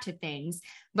react to things,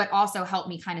 but also helped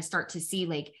me kind of start to see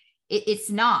like it's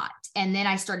not. And then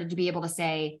I started to be able to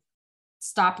say,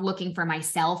 stop looking for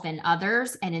myself and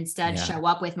others and instead show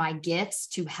up with my gifts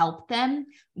to help them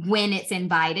when it's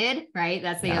invited, right?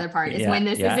 That's the other part is when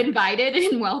this is invited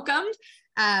and welcomed.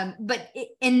 And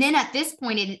then at this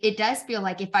point, it does feel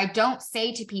like if I don't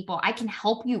say to people, I can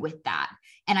help you with that,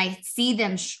 and I see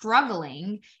them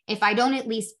struggling, if I don't at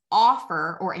least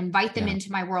offer or invite them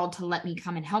into my world to let me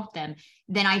come and help them,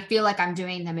 then I feel like I'm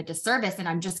doing them a disservice and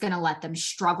I'm just going to let them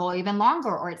struggle even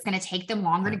longer, or it's going to take them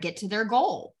longer to get to their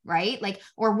goal, right? Like,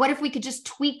 or what if we could just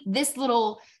tweak this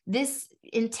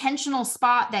intentional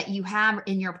spot that you have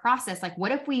in your process? Like,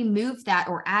 what if we moved that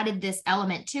or added this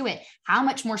element to it? How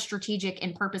much more strategic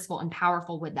and purposeful and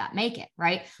powerful would that make it,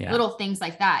 right? Yeah. Little things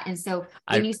like that. And so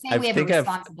when you say we have a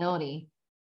responsibility,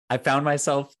 I found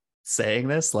myself saying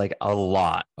this like a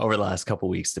lot over the last couple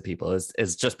of weeks to people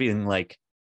is just being like,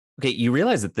 okay, you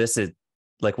realize that this is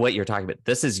like what you're talking about.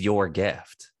 This is your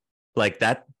gift, like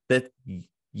that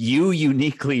you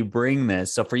uniquely bring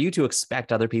this. So for you to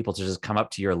expect other people to just come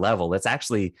up to your level, that's not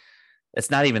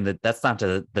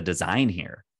the design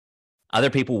here. Other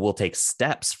people will take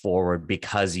steps forward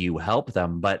because you help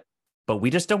them, but we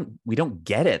don't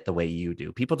get it the way you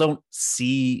do. People don't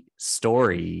see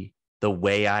story the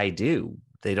way I do.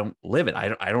 They don't live it.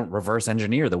 I don't reverse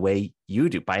engineer the way you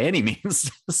do by any means.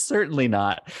 Certainly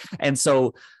not. And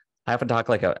so I often talk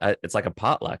like it's like a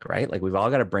potluck, right? Like we've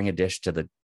all got to bring a dish to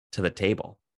the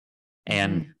table.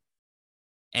 And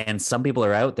some people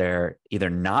are out there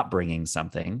either not bringing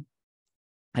something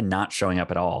and not showing up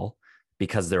at all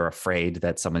because they're afraid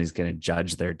that somebody's going to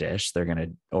judge their dish. They're going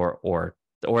to, or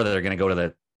they're going to go to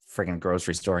the friggin'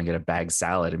 grocery store and get a bag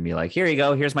salad and be like, here you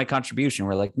go. Here's my contribution.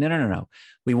 We're like, no.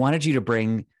 We wanted you to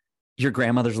bring your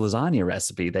grandmother's lasagna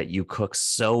recipe that you cook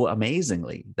so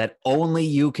amazingly that only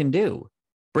you can do.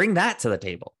 Bring that to the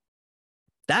table.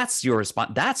 That's your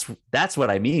response. That's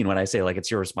what I mean when I say like, it's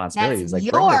your responsibility. That's like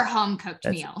your home cooked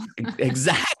meal.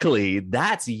 Exactly.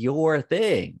 That's your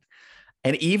thing.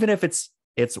 And even if it's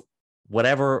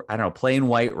whatever, I don't know, plain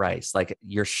white rice, like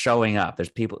you're showing up, there's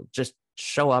people just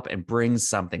show up and bring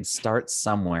something, start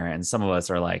somewhere. And some of us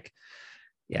are like,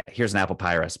 yeah, here's an apple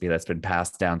pie recipe that's been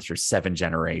passed down through 7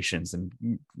 generations and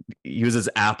uses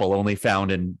apple only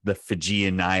found in the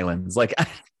Fijian Islands. Like,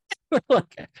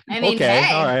 okay, hey.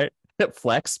 All right,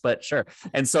 flex, but sure.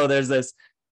 And so there's this,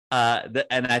 and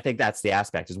I think that's the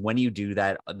aspect is when you do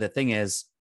that, the thing is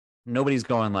nobody's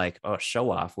going like, oh,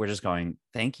 show off. We're just going,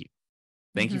 thank you.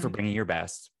 Thank you for bringing your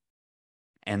best.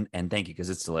 And thank you, because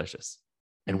it's delicious.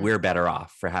 And we're better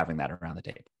off for having that around the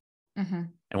table. And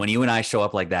when you and I show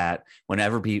up like that, when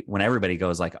everybody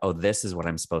goes like, oh, this is what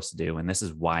I'm supposed to do, and this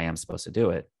is why I'm supposed to do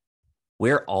it,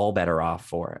 we're all better off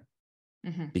for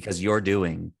it because you're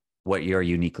doing what you're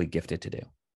uniquely gifted to do.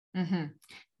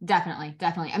 Definitely.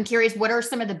 I'm curious, what are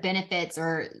some of the benefits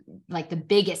or like the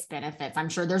biggest benefits? I'm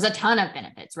sure there's a ton of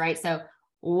benefits, right? So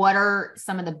what are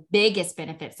some of the biggest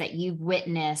benefits that you've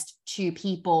witnessed to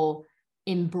people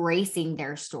embracing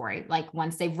their story? Like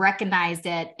once they've recognized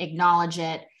it, acknowledge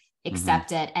it,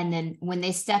 accept it. And then when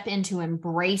they step into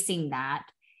embracing that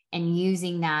and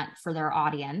using that for their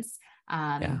audience,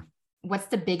 what's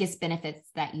the biggest benefits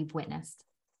that you've witnessed?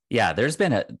 Yeah, there's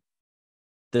been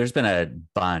a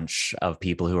bunch of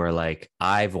people who are like,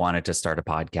 I've wanted to start a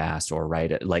podcast or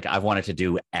write it. Like I've wanted to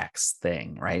do X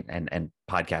thing. Right. And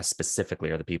podcasts specifically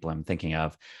are the people I'm thinking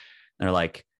of. And they're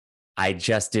like, I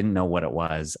just didn't know what it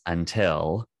was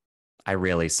until I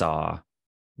really saw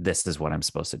this is what I'm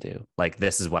supposed to do. Like,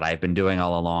 this is what I've been doing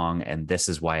all along. And this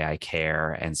is why I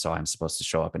care. And so I'm supposed to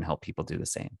show up and help people do the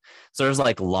same. So there's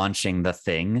like launching the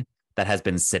thing that has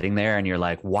been sitting there and you're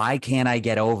like, why can't I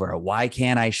get over it? Why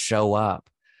can't I show up?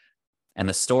 And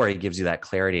the story gives you that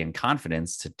clarity and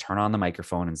confidence to turn on the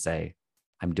microphone and say,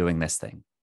 I'm doing this thing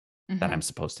that I'm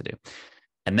supposed to do.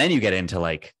 And then you get into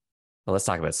like, well, let's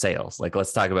talk about sales. Like,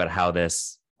 let's talk about how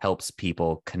this helps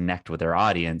people connect with their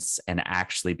audience and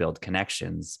actually build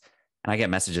connections. And I get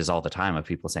messages all the time of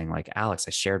people saying like, Alex,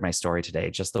 I shared my story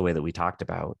today, just the way that we talked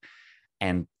about.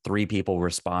 And 3 people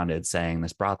responded saying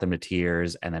this brought them to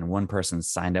tears. And then 1 person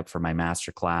signed up for my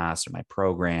masterclass or my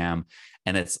program.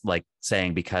 And it's like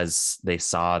saying, because they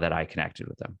saw that I connected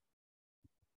with them.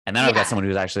 And then I've got someone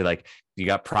who's actually like, you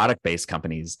got product-based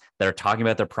companies that are talking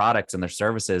about their products and their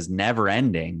services never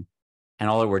ending. And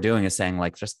all that we're doing is saying,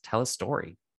 like, just tell a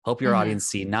story. Help your audience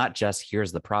see not just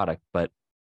here's the product, but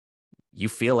you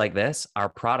feel like this, our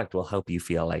product will help you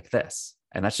feel like this.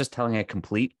 And that's just telling a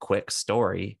complete, quick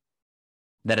story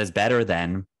that is better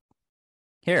than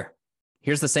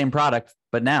here's the same product,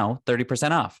 but now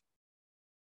 30% off.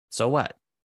 So what?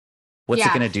 What's it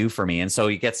going to do for me? And so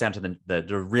it gets down to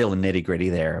the real nitty gritty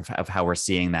there of how we're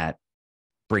seeing that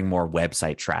bring more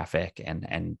website traffic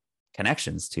and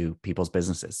connections to people's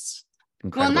businesses.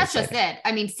 Well, and that's just it.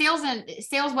 I mean,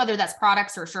 sales, whether that's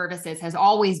products or services, has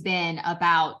always been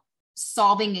about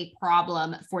solving a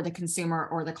problem for the consumer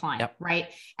or the client, right?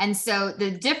 And so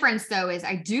the difference, though, is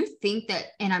I do think that,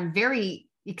 and I'm very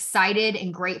excited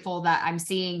and grateful that I'm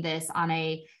seeing this on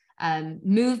a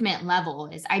movement level,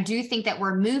 is I do think that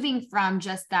we're moving from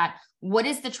just that, what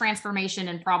is the transformation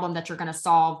and problem that you're going to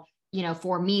solve,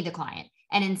 for me, the client?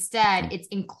 And instead it's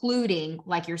including,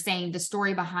 like you're saying, the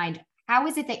story behind, how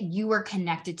is it that you are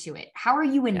connected to it? How are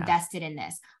you invested in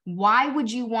this? Why would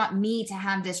you want me to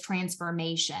have this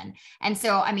transformation? And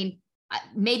so, I mean,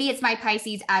 maybe it's my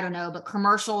Pisces, I don't know, but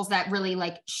commercials that really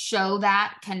like show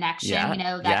that connection,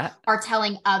 that are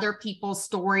telling other people's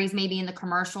stories, maybe in the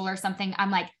commercial or something.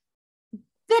 I'm like,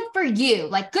 good for you.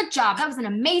 Like, good job. That was an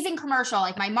amazing commercial.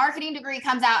 Like, my marketing degree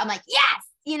comes out. I'm like, yes,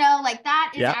 like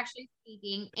that is actually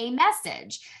speaking a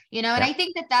message, and I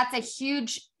think that that's a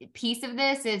huge piece of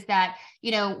this, is that,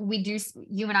 you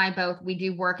and I both, we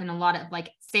do work in a lot of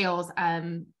like sales,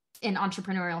 in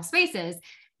entrepreneurial spaces.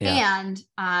 And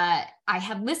I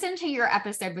had listened to your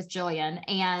episode with Jillian,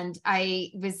 and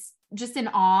I was just in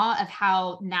awe of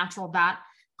how natural that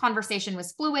conversation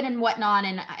was, fluid and whatnot.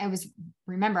 And I was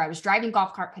driving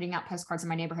golf cart, putting out postcards in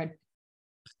my neighborhood.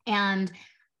 And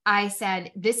I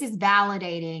said, this is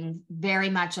validating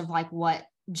very much of like what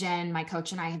Jen, my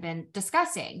coach, and I have been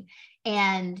discussing.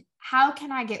 And how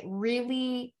can I get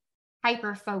really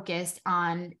hyper focused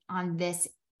on this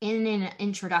in an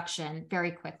introduction very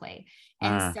quickly?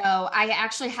 And so I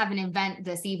actually have an event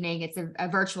this evening. It's a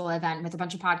virtual event with a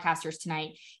bunch of podcasters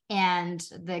tonight. And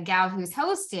the gal who's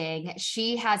hosting,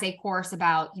 she has a course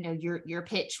about, your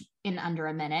pitch in under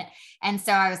a minute. And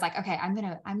so I was like, okay, I'm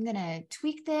going to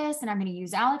tweak this, and I'm going to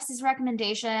use Alex's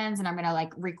recommendations, and I'm going to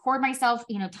like record myself,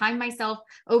 time myself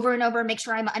over and over, make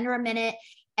sure I'm under a minute.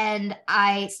 And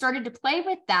I started to play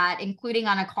with that, including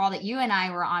on a call that you and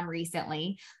I were on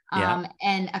recently,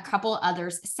 and a couple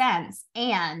others since.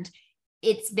 And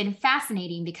it's been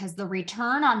fascinating because the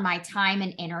return on my time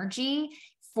and energy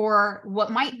for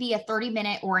what might be a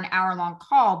 30-minute or an hour-long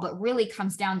call, but really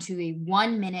comes down to a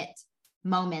 1-minute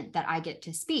moment that I get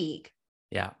to speak.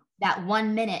 Yeah. That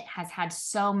 1 minute has had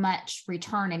so much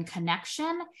return and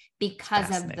connection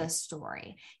because of the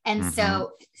story. And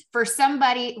so for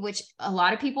somebody, which a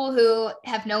lot of people who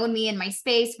have known me in my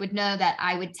space would know, that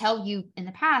I would tell you in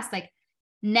the past, like,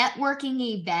 networking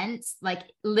events, like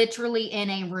literally in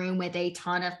a room with a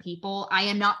ton of people, I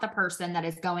am not the person that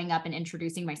is going up and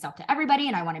introducing myself to everybody,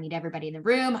 and I want to meet everybody in the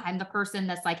room. I'm the person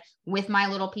that's like with my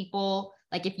little people.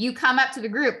 Like, if you come up to the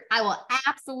group, I will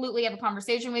absolutely have a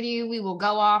conversation with you. We will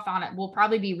go off on it. We'll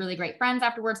probably be really great friends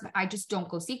afterwards, but I just don't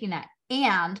go seeking that.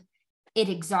 And it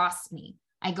exhausts me.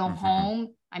 I go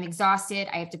home, I'm exhausted.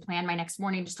 I have to plan my next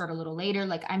morning to start a little later.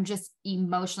 Like, I'm just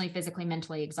emotionally, physically,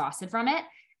 mentally exhausted from it.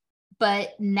 But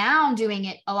now I'm doing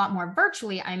it a lot more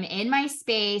virtually. I'm in my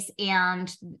space.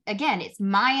 And again, it's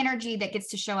my energy that gets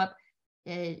to show up,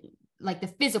 like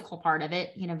the physical part of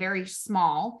it, very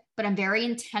small, but I'm very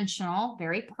intentional,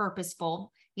 very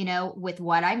purposeful, with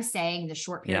what I'm saying in the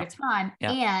short period of time.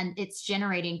 And it's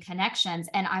generating connections.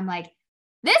 And I'm like,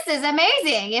 this is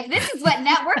amazing. If this is what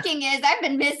networking is, I've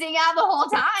been missing out the whole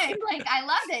time. Like, I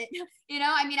love it.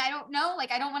 I mean, I don't know,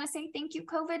 like, I don't want to say thank you,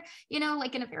 COVID,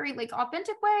 like in a very like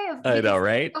authentic way of, I know,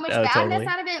 right? So much badness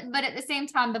out of it. But at the same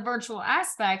time, the virtual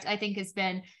aspect, I think, has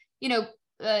been,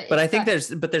 but I think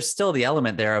there's still the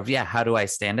element there of, how do I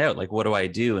stand out? Like, what do I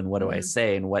do? And what do I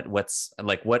say? And what's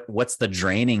the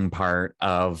draining part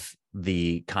of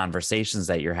the conversations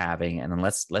that you're having? And then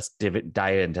let's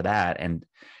dive into that. And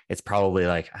it's probably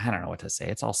like, I don't know what to say.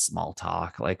 It's all small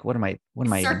talk. Like, what am I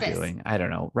even doing? I don't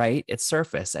know. Right. It's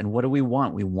surface. And what do we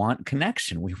want? We want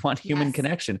connection. We want human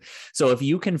connection. So if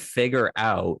you can figure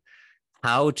out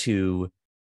how to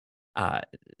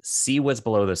see what's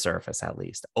below the surface, at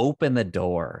least open the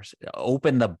doors,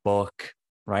 open the book,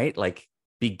 right? Like,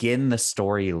 begin the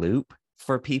story loop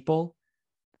for people,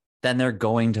 then they're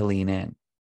going to lean in.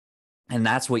 And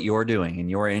that's what you're doing in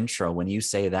your intro. When you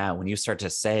say that, when you start to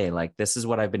say like, this is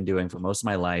what I've been doing for most of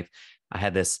my life. I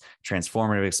had this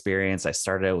transformative experience. I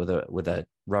started out with a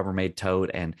Rubbermaid tote,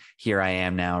 and here I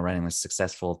am now running this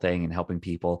successful thing and helping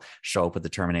people show up with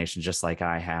determination, just like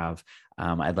I have.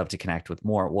 I'd love to connect with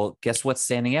more. Well, guess what's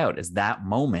standing out is that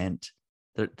moment,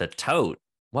 the tote.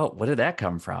 Well, what did that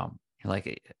come from?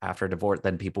 Like after divorce,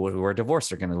 then people who are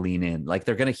divorced are going to lean in, like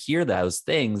they're going to hear those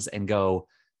things and go,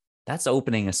 that's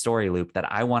opening a story loop that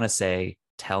I want to say,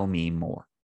 tell me more.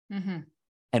 Mm-hmm.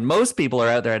 And most people are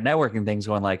out there at networking things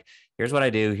going like, here's what I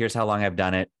do. Here's how long I've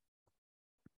done it.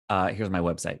 Here's my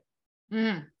website.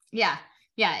 Mm-hmm. Yeah.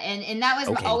 Yeah. And that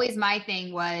was always my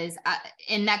thing was,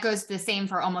 and that goes the same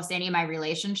for almost any of my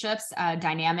relationships,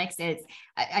 dynamics.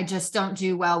 I just don't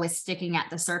do well with sticking at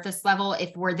the surface level.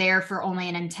 If we're there for only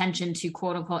an intention to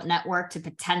quote unquote network to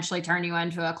potentially turn you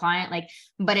into a client,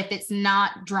 but if it's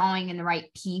not drawing in the right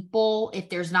people, if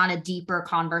there's not a deeper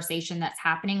conversation that's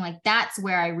happening, that's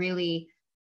where I really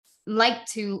like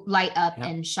to light up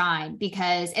and shine,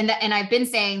 because, and I've been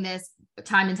saying this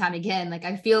time and time again,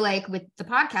 I feel like with the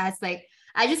podcast,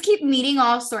 I just keep meeting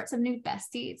all sorts of new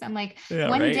besties. I'm one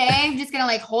day I'm just going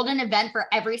to hold an event for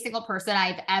every single person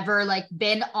I've ever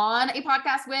been on a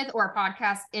podcast with or a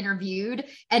podcast interviewed,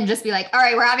 and just be all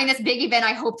right, we're having this big event.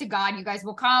 I hope to God you guys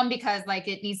will come, because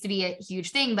it needs to be a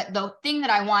huge thing. But the thing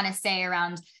that I want to say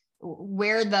around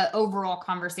where the overall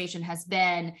conversation has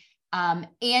been,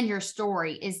 and your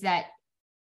story is that,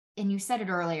 and you said it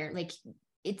earlier,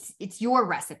 it's your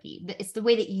recipe. It's the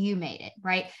way that you made it.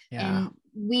 Right. Yeah. And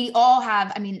we all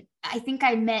have, I think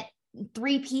I met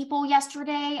 3 people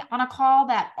yesterday on a call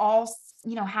that all,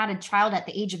 had a child at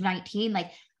the age of 19.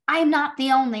 I'm not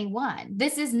the only one.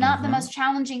 This is not the most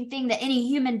challenging thing that any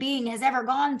human being has ever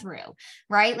gone through.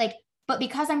 Right. But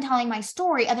because I'm telling my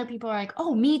story, other people are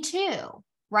oh, me too.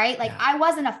 Right. I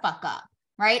wasn't a fuck up.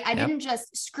 Right. I didn't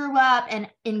just screw up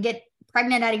and get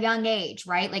pregnant at a young age,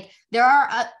 right? There are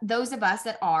those of us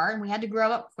that are, and we had to grow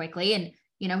up quickly, and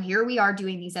here we are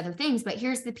doing these other things. But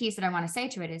here's the piece that I want to say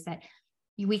to it is that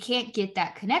we can't get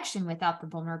that connection without the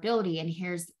vulnerability. And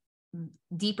here's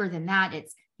deeper than that.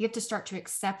 It's, you have to start to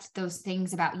accept those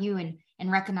things about you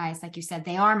and recognize, like you said,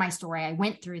 they are my story. I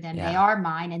went through them. They are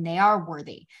mine, and they are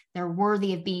worthy. They're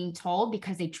worthy of being told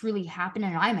because they truly happened.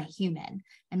 And I'm a human,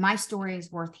 and my story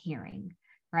is worth hearing.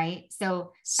 Right.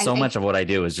 So much of what I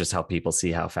do is just help people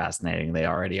see how fascinating they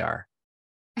already are,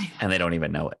 and they don't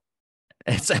even know it.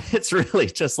 It's really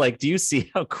just do you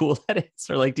see how cool that is?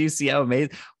 Or do you see how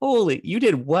amazing? Holy, you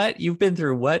did what? You've been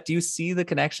through what? Do you see the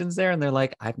connections there? And they're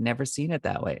I've never seen it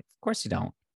that way. Of course you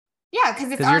don't. Yeah.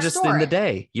 Because you're just story. In the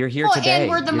day. You're here today.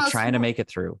 You're trying to make it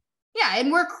through. Yeah. And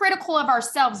we're critical of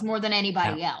ourselves more than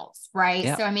anybody else. Right.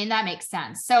 Yeah. So, that makes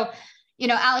sense. So,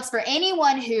 Alex, for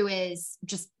anyone who is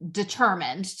just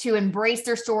determined to embrace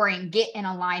their story and get in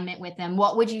alignment with them,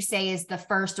 what would you say is the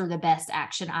first or the best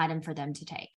action item for them to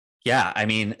take? Yeah,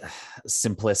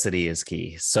 simplicity is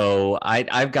key. So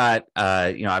I've got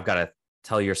to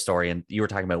tell your story, and you were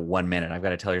talking about 1 minute. I've got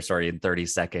to tell your story in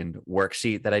 30-second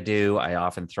worksheet that I do. I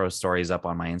often throw stories up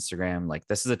on my Instagram.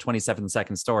 This is a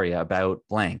 27-second story about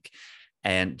blank.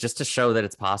 And just to show that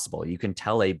it's possible, you can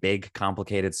tell a big,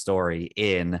 complicated story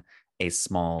in a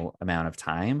small amount of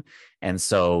time. And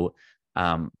so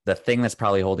the thing that's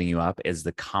probably holding you up is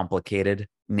the complicated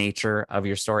nature of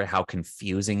your story, how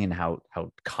confusing and how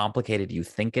complicated you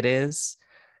think it is.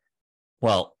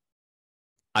 Well,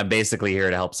 I'm basically here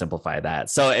to help simplify that.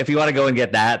 So if you want to go and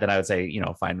get that, then I would say,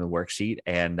 find the worksheet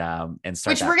and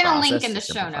start. Which we're going to link in the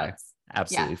show notes.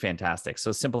 Absolutely. Fantastic.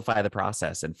 So simplify the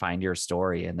process and find your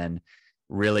story, and then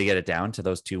really get it down to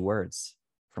those 2 words,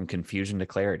 from confusion to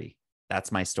clarity. That's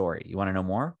my story. You want to know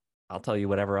more? I'll tell you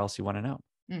whatever else you want to know.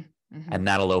 Mm-hmm. And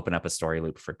that'll open up a story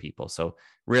loop for people. So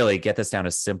really get this down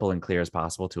as simple and clear as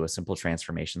possible to a simple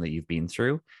transformation that you've been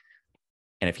through.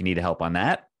 And if you need help on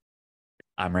that,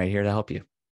 I'm right here to help you.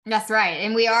 That's right.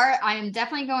 And I am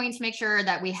definitely going to make sure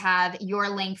that we have your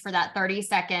link for that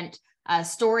 30-second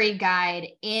story guide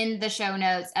in the show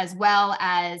notes, as well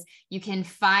as you can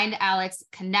find Alex,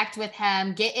 connect with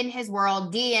him, get in his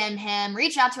world, DM him,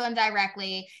 reach out to him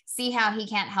directly, see how he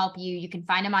can't help you. You can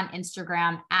find him on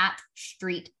Instagram at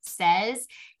Street Says.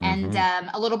 And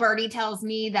a little birdie tells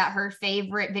me that her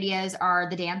favorite videos are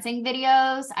the dancing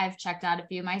videos. I've checked out a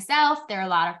few myself. They're a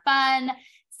lot of fun.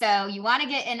 So you want to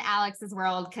get in Alex's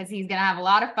world, because he's going to have a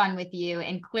lot of fun with you.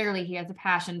 And clearly he has a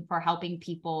passion for helping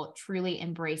people truly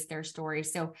embrace their story.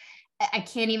 So I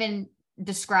can't even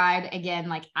described again,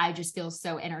 like, I just feel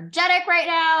so energetic right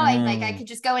now. I could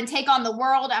just go and take on the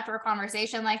world after a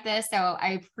conversation like this. So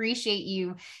I appreciate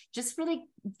you just really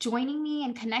joining me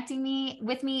and connecting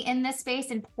with me in this space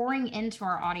and pouring into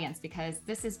our audience, because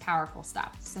this is powerful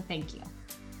stuff. So thank you.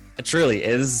 It truly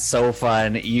is so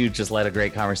fun. You just led a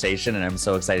great conversation, and I'm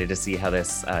so excited to see how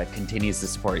this continues to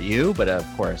support you, but of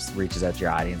course reaches out to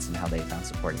your audience and how they found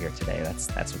support here today.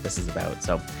 That's what this is about.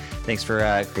 So thanks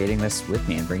for creating this with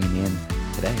me and bringing me in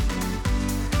today.